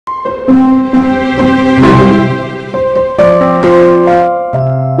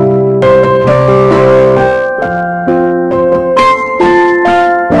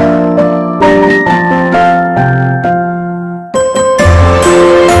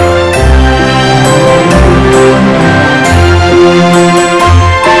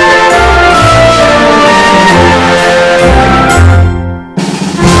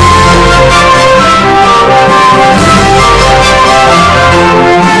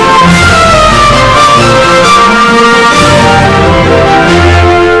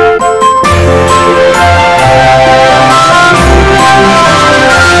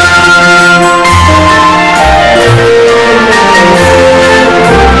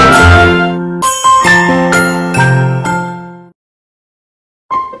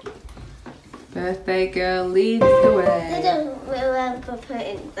Birthday girl leads the way. I don't remember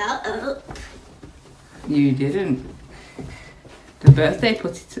putting that up. You didn't. The birthday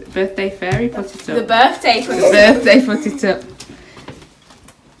fairy put it up. The birthday put it up. The birthday put it up.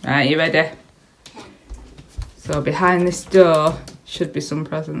 Right, you ready? So behind this door should be some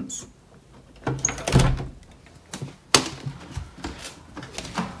presents. It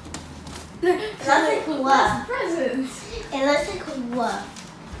looks like a what? Presents. It looks like a what?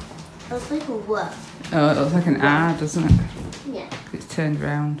 It looks like a what? Oh, it looks like an R, doesn't it? Yeah. It's turned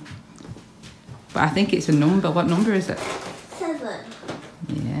round. But I think it's a number. What number is it? 7.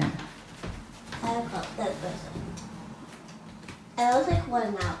 Yeah. I've got that person. It looks like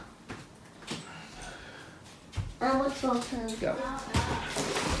 1 now. And what's your turn? Go.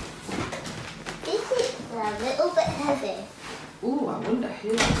 This is a little bit heavy. Ooh, I wonder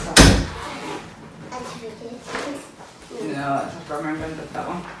who that's on. Actually, this No, I remember that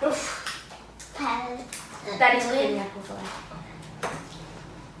one. Daddy's cleaning apple for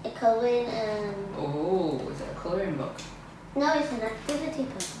a colouring and... Oh, is it a colouring book? No, it's an activity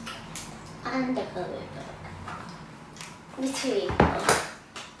book. And a colouring book. Between both.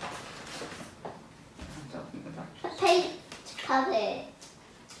 I don't think the back. A paint palette.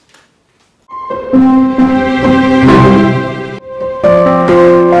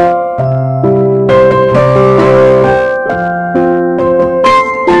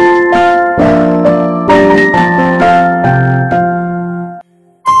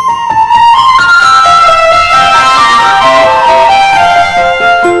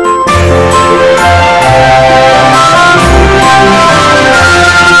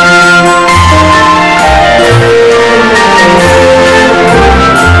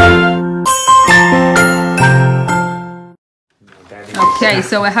 Okay,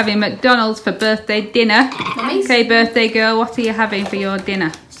 so we're having McDonald's for birthday dinner. Mummies? Okay, birthday girl, what are you having for your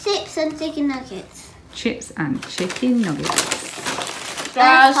dinner? Chips and chicken nuggets. Chips and chicken nuggets.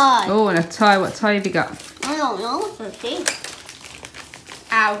 Guys. Oh, and a toy. What toy have you got? I don't know what's the thing.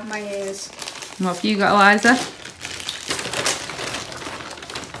 Ow, my ears. What have you got, Eliza?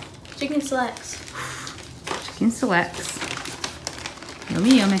 Chicken selects. Chicken selects.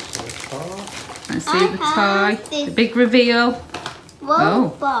 Yummy, yummy. Let's see the toy. The big reveal.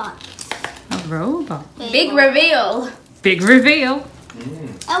 Robot. A robot. Big reveal. Big reveal.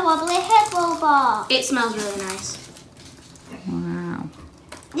 A wobbly head robot. It smells really nice. Wow.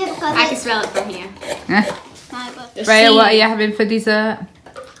 Yeah, I can smell it from here. Eh. Freya, what are you having for dessert?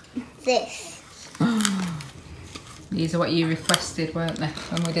 This. These are what you requested, weren't they,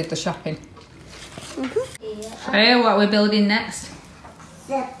 when we did the shopping? Yeah. Freya, what are we building next?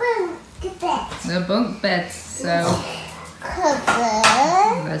 The bunk bed. The bunk beds. So Cover.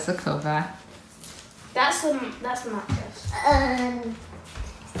 there's the cover. That's the mattress.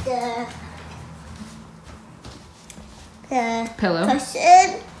 The Pillow.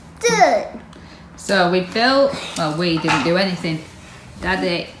 cushion. Done. So we built, well, we didn't do anything.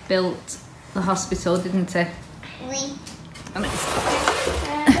 Daddy built the hospital, didn't he? And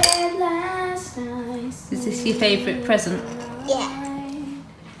is this your favourite present? Yeah.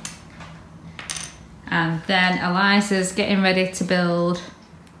 And then Eliza's getting ready to build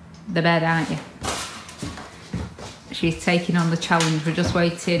the bed, aren't you? She's taking on the challenge. We're just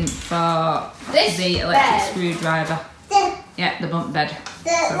waiting for the electric screwdriver. Yeah, the bunk bed.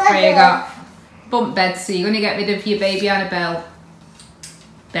 So Freya got bunk beds, so you're going to get rid of your baby Annabelle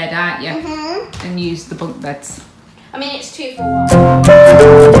bed, aren't you? And use the bunk beds. I mean, it's 2 for 1.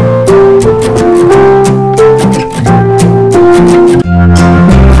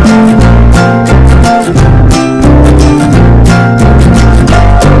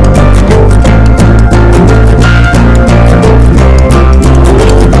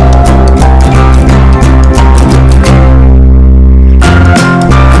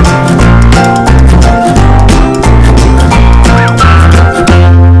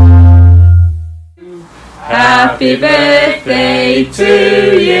 Happy birthday to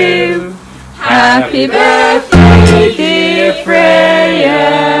you. Happy birthday, dear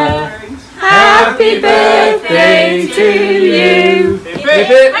Freya. Happy birthday to you.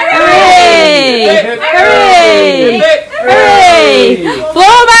 Hooray! Hooray! Hooray!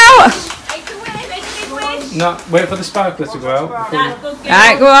 Blow 'em out! No, wait for the sparkler to go out.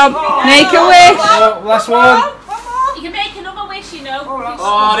 Right, go on. Make a wish. Oh, last one. You can make another wish, you know.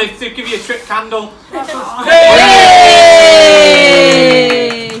 Oh, they give you a trick candle. Yay!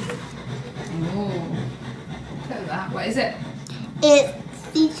 Oh, look at that. What is it? It's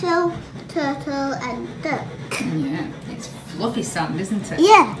seashell, turtle, and duck. Yeah, it's fluffy sand, isn't it?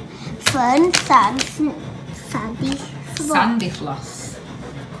 Yeah, fun, sandy, Sandy floss.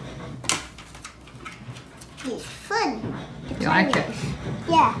 It's fun. You like it?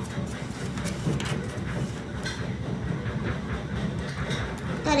 Yeah.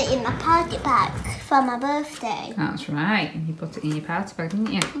 Got it in my party bag for my birthday. That's right. And you put it in your party bag,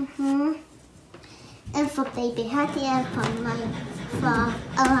 didn't you? And for baby Hattie and for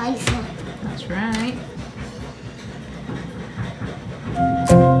Eliza. That's right.